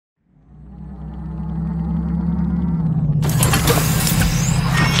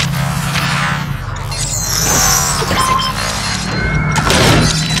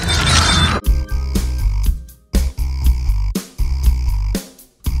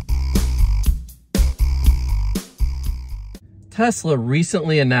Tesla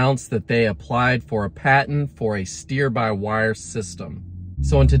recently announced that they applied for a patent for a steer-by-wire system.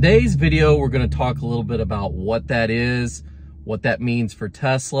 So in today's video, we're going to talk a little bit about what that is, what that means for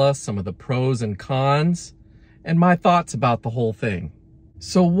Tesla, some of the pros and cons, and my thoughts about the whole thing.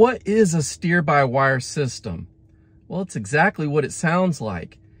 So what is a steer-by-wire system? Well, it's exactly what it sounds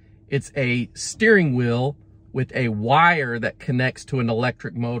like. It's a steering wheel with a wire that connects to an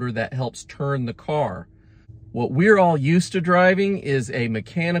electric motor that helps turn the car. What we're all used to driving is a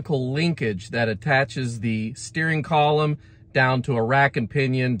mechanical linkage that attaches the steering column down to a rack and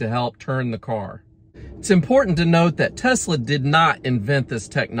pinion to help turn the car. It's important to note that Tesla did not invent this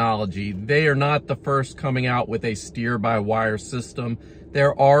technology. They are not the first coming out with a steer-by-wire system.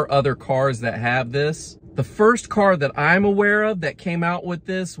 There are other cars that have this. The first car that I'm aware of that came out with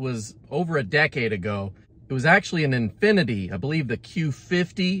this was over a decade ago. It was actually an Infiniti, I believe the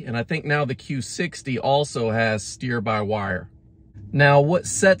Q50, and I think now the Q60 also has steer-by-wire. Now, what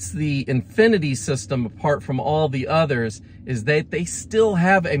sets the Infiniti system apart from all the others is that they still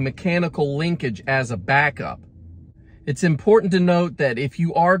have a mechanical linkage as a backup. It's important to note that if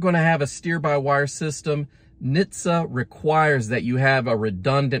you are going to have a steer-by-wire system, NHTSA requires that you have a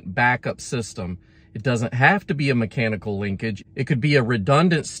redundant backup system. It doesn't have to be a mechanical linkage. It could be a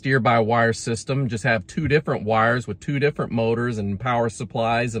redundant steer-by-wire system, just have two different wires with two different motors and power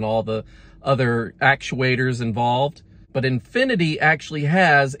supplies and all the other actuators involved. But Infiniti actually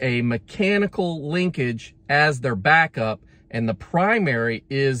has a mechanical linkage as their backup, and the primary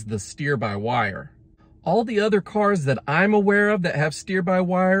is the steer-by-wire. All the other cars that I'm aware of that have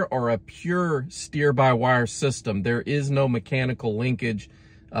steer-by-wire are a pure steer-by-wire system. There is no mechanical linkage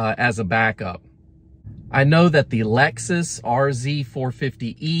as a backup. I know that the Lexus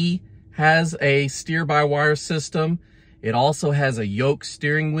RZ450E has a steer-by-wire system. It also has a Yoke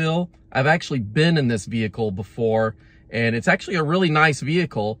steering wheel. I've actually been in this vehicle before, and it's actually a really nice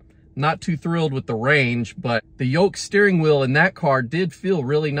vehicle. Not too thrilled with the range, but the Yoke steering wheel in that car did feel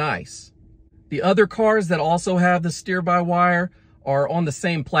really nice. The other cars that also have the steer-by-wire are on the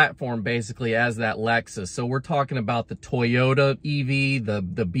same platform basically as that Lexus. So we're talking about the Toyota EV,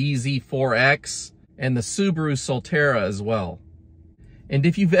 the BZ4X, and the Subaru Solterra as well. And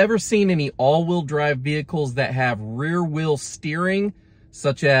if you've ever seen any all-wheel drive vehicles that have rear wheel steering,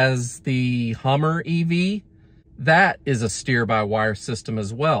 such as the Hummer EV, that is a steer-by-wire system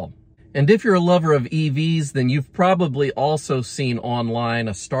as well. And if you're a lover of EVs, then you've probably also seen online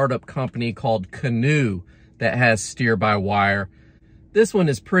a startup company called Canoe that has steer-by-wire. This one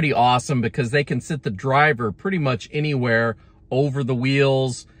is pretty awesome because they can sit the driver pretty much anywhere over the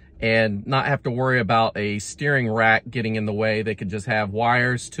wheels and not have to worry about a steering rack getting in the way. They could just have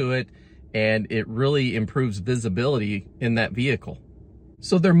wires to it, and it really improves visibility in that vehicle.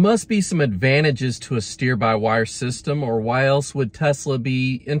 So there must be some advantages to a steer-by-wire system, or why else would Tesla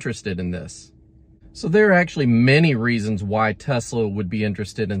be interested in this? So there are actually many reasons why Tesla would be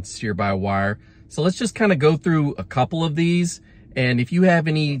interested in steer-by-wire. So let's just kind of go through a couple of these, and if you have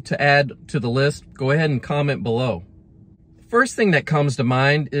any to add to the list, go ahead and comment below. First thing that comes to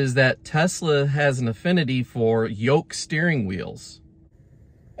mind is that Tesla has an affinity for Yoke steering wheels.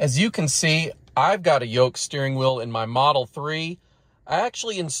 As you can see, I've got a Yoke steering wheel in my Model 3. I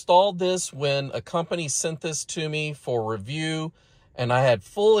actually installed this when a company sent this to me for review, and I had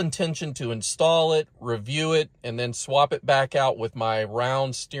full intention to install it, review it, and then swap it back out with my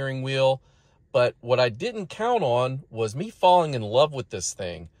round steering wheel. But what I didn't count on was me falling in love with this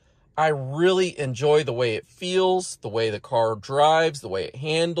thing. I really enjoy the way it feels, the way the car drives, the way it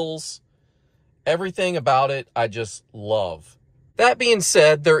handles. Everything about it, I just love. That being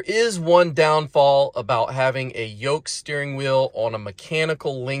said, there is one downfall about having a Yoke steering wheel on a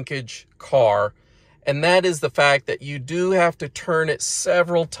mechanical linkage car, and that is the fact that you do have to turn it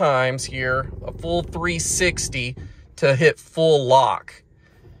several times here, a full 360, to hit full lock.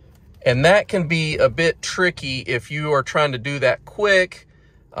 And that can be a bit tricky if you are trying to do that quick.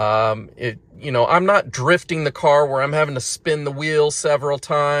 I'm not drifting the car where I'm having to spin the wheel several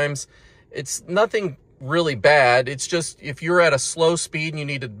times. It's nothing really bad. It's just if you're at a slow speed and you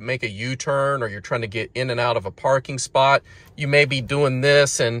need to make a U-turn, or you're trying to get in and out of a parking spot, you may be doing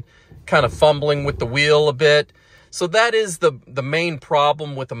this and kind of fumbling with the wheel a bit. So that is the main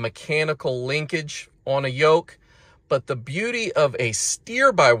problem with a mechanical linkage on a Yoke. But the beauty of a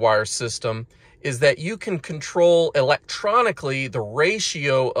steer-by-wire system is that you can control electronically the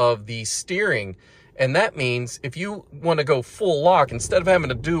ratio of the steering. And that means if you want to go full lock, instead of having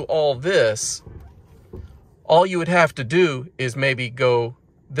to do all this, all you would have to do is maybe go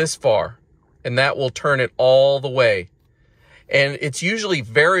this far, and that will turn it all the way. And it's usually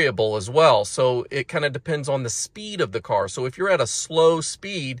variable as well. So it kind of depends on the speed of the car. So if you're at a slow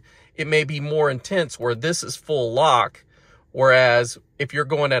speed, it may be more intense where this is full lock. Whereas if you're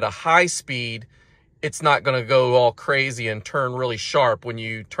going at a high speed, it's not going to go all crazy and turn really sharp when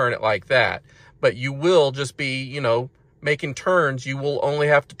you turn it like that. But you will just be, you know, making turns. You will only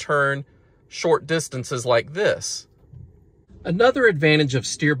have to turn short distances like this. Another advantage of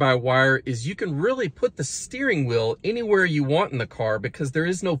steer-by-wire is you can really put the steering wheel anywhere you want in the car because there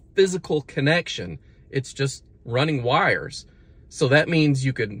is no physical connection. It's just running wires. So that means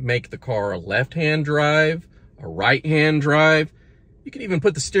you could make the car a left-hand drive, a right-hand drive. You can even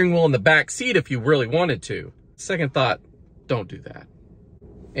put the steering wheel in the back seat if you really wanted to. Second thought, don't do that.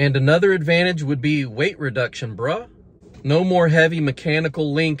 And another advantage would be weight reduction, bruh. No more heavy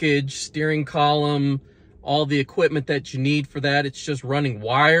mechanical linkage, steering column, all the equipment that you need for that. It's just running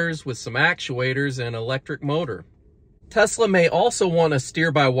wires with some actuators and electric motor. Tesla may also want a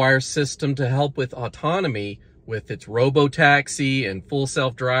steer-by-wire system to help with autonomy with its robo-taxi and full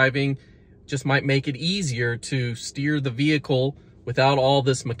self-driving. Just might make it easier to steer the vehicle without all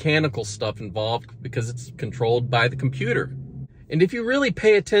this mechanical stuff involved because it's controlled by the computer. And if you really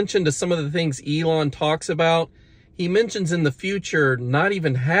pay attention to some of the things Elon talks about, he mentions in the future not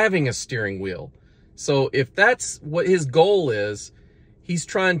even having a steering wheel. So if that's what his goal is, he's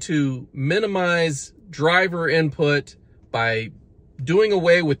trying to minimize driver input by doing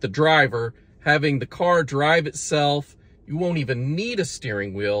away with the driver, having the car drive itself. You won't even need a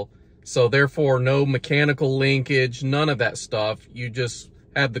steering wheel. So therefore, no mechanical linkage, none of that stuff. You just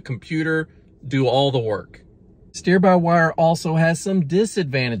have the computer do all the work. Steer-by-wire also has some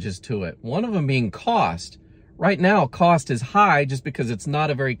disadvantages to it. One of them being cost. Right now, cost is high just because it's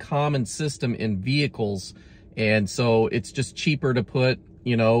not a very common system in vehicles. And so it's just cheaper to put,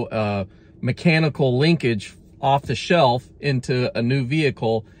 you know, mechanical linkage off the shelf into a new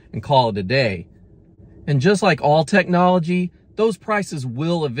vehicle and call it a day. And just like all technology, those prices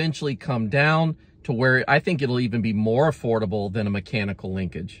will eventually come down to where I think it'll even be more affordable than a mechanical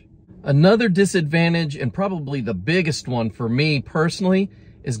linkage. Another disadvantage, and probably the biggest one for me personally,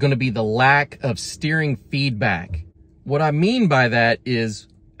 is going to be the lack of steering feedback. What I mean by that is,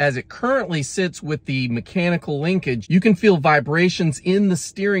 as it currently sits with the mechanical linkage, you can feel vibrations in the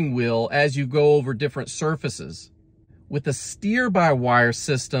steering wheel as you go over different surfaces. With a steer-by-wire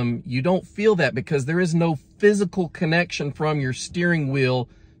system, you don't feel that because there is no physical connection from your steering wheel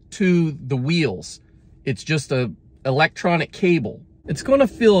to the wheels. It's just an electronic cable. It's going to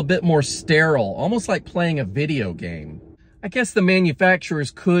feel a bit more sterile, almost like playing a video game. I guess the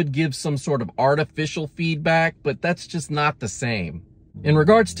manufacturers could give some sort of artificial feedback, but that's just not the same. In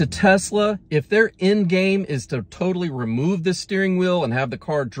regards to Tesla, if their end game is to totally remove the steering wheel and have the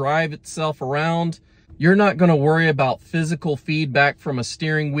car drive itself around, you're not going to worry about physical feedback from a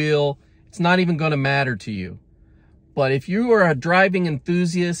steering wheel. It's not even going to matter to you. But if you are a driving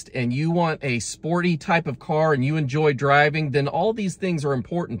enthusiast and you want a sporty type of car and you enjoy driving, then all these things are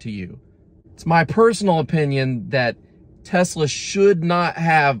important to you. It's my personal opinion that Tesla should not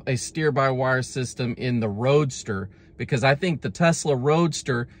have a steer-by-wire system in the Roadster because I think the Tesla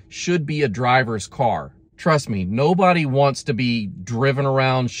Roadster should be a driver's car. Trust me, nobody wants to be driven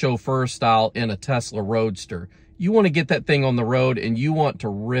around chauffeur style in a Tesla Roadster. You want to get that thing on the road and you want to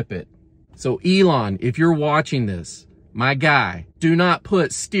rip it. So Elon, if you're watching this, my guy, do not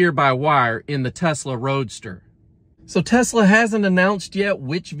put steer-by-wire in the Tesla Roadster. So Tesla hasn't announced yet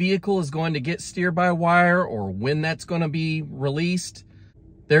which vehicle is going to get steer-by-wire or when that's going to be released.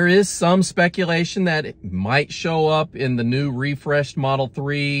 There is some speculation that it might show up in the new refreshed Model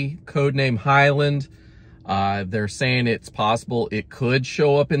 3, codename Highland. They're saying it's possible it could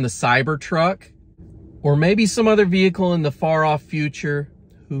show up in the Cybertruck or maybe some other vehicle in the far-off future.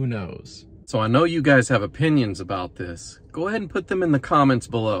 Who knows? So I know you guys have opinions about this. Go ahead and put them in the comments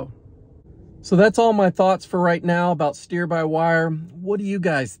below. So that's all my thoughts for right now about steer-by-wire. What do you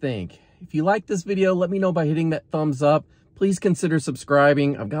guys think? If you like this video, let me know by hitting that thumbs up. Please consider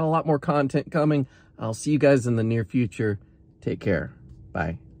subscribing. I've got a lot more content coming. I'll see you guys in the near future. Take care.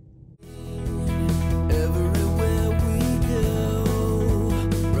 Bye.